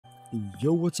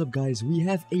Yo, what's up guys? We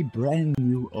have a brand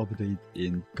new update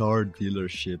in Car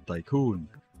Dealership Tycoon.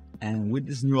 And with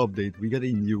this new update, we got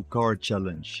a new car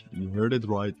challenge. You heard it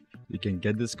right, you can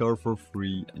get this car for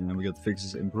free and we got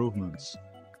fixes improvements.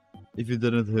 If you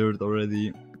didn't hear it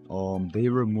already, they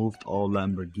removed all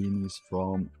Lamborghinis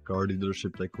from Car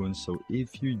Dealership Tycoon. So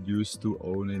if you used to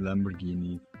own a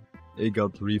Lamborghini, it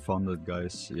got refunded,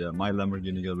 guys. Yeah, my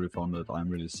Lamborghini got refunded. I'm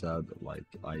really sad. Like,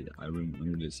 I'm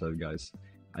really sad, guys.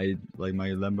 My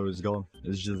Lambo is gone.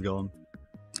 It's just gone.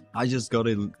 I just got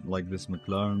it like this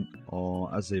McLaren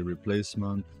as a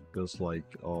replacement because I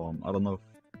don't know,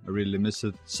 I really miss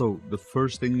it. So the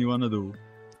first thing you wanna do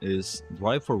is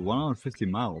drive for 150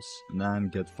 miles and then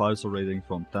get 5-star rating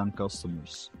from 10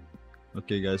 customers.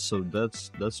 Okay, guys. So that's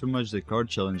pretty much the car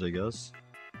challenge, I guess.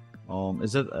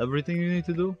 Is that everything you need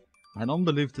to do? I don't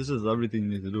believe this is everything you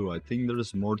need to do. I think there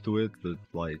is more to it, but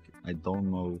like I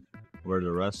don't know where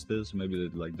the rest is. Maybe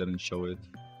they like didn't show it.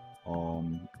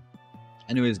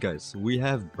 Anyways, guys, we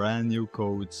have brand new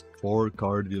codes for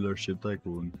Car Dealership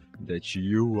Tycoon that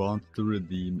you want to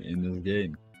redeem in this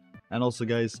game. And also,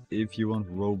 guys, if you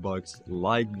want Robux,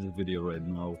 like this video right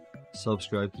now,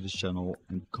 subscribe to this channel,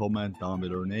 and comment down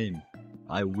below your name.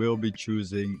 I will be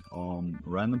choosing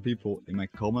random people in my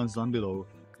comments down below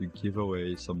to give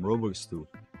away some Robux to.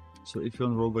 So if you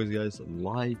want Robux, guys,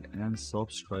 like and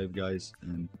subscribe, guys,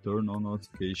 and turn on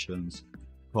notifications.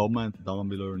 Comment down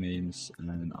below your names,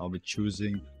 and I'll be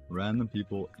choosing random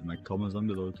people in my comments down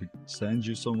below to send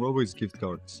you some Robux gift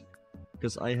cards.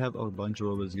 Because I have a bunch of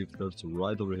Robux gift cards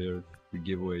right over here to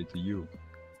give away to you.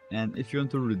 And if you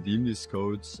want to redeem these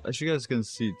codes, as you guys can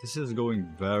see, this is going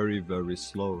very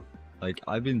slow. Like,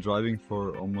 I've been driving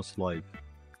for almost like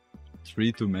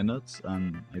 2 minutes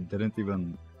and I didn't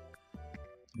even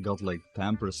got like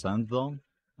 10% done.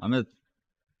 I'm at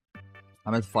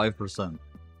 5%.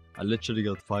 I literally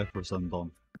got 5%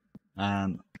 done,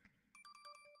 and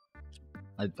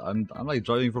I'm like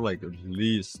driving for like at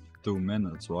least 2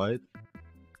 minutes, right?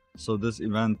 So this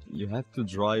event you have to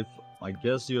drive. I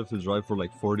guess you have to drive for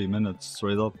like 40 minutes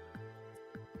straight up.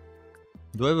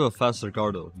 Do I have a faster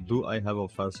car though?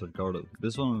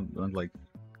 This one went like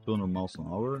 200 miles an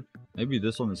hour. Maybe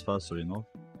this one is faster, you know?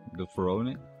 The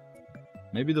Ferroni.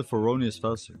 Maybe the Ferroni is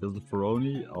faster because the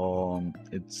Ferroni,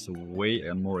 it's way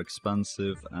more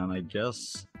expensive, and I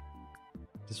guess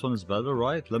this one is better,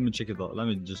 right? Let me check it out. Let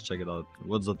me just check it out.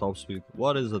 What's the top speed?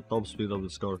 What is the top speed of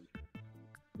this car?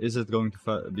 Is it going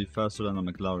to be faster than a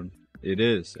McLaren? It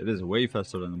is. It is way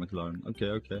faster than a McLaren.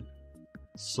 Okay.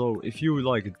 So if you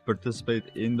like participate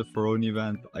in the Ferroni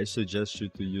event, I suggest you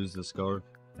to use this car.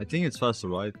 I think it's faster,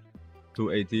 right?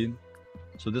 To 18.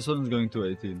 So this one is going to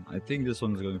 18. I think this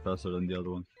one is going faster than the other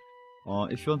one.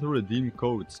 If you want to redeem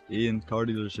codes in Car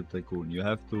Dealership Tycoon, you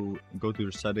have to go to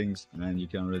your settings and you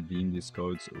can redeem these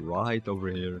codes right over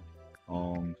here.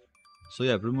 So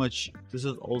yeah, pretty much this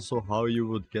is also how you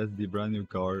would get the brand new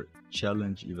car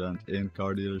challenge event in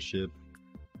Car Dealership.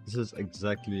 This is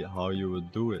exactly how you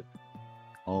would do it.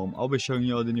 I'll be showing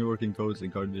you all the new working codes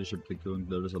in Car Dealership Tycoon.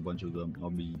 There's a bunch of them.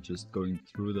 I'll be just going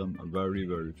through them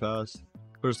very fast.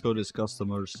 First code is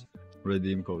customers,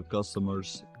 redeem code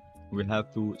customers. We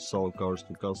have to sell cars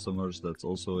to customers, that's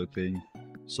also a thing.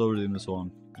 So redeem this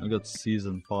one. I got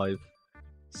season 5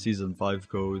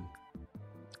 code,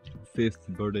 5th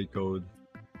birthday code.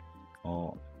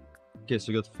 Okay,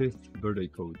 so we got 5th birthday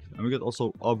code, and we got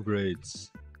also upgrades.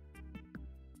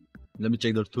 Let me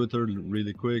check their Twitter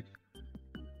really quick.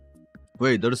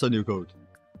 Wait, there's a new code.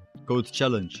 Code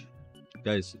challenge.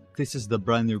 Guys, this is the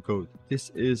brand new code. This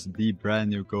is the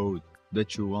brand new code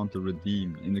that you want to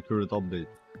redeem in the current update.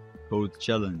 Code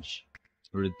challenge.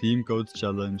 Redeem code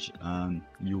challenge and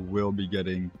you will be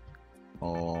getting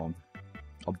a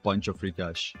bunch of free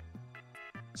cash.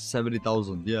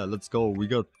 70,000. Yeah, let's go. We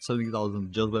got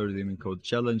 70,000 just by redeeming code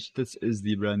challenge. This is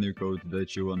the brand new code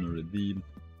that you want to redeem,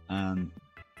 and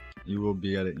you will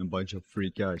be getting a bunch of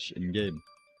free cash in game.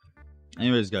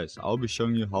 Anyways, guys, I'll be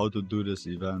showing you how to do this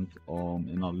event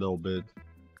in a little bit.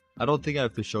 I don't think I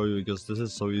have to show you because this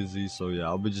is so easy. So yeah,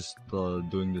 I'll be just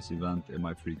doing this event in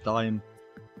my free time.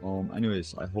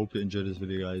 Anyways, I hope you enjoyed this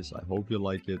video, guys. I hope you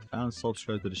like it, and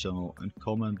subscribe to the channel and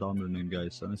comment down your name,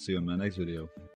 guys, and I'll see you in my next video.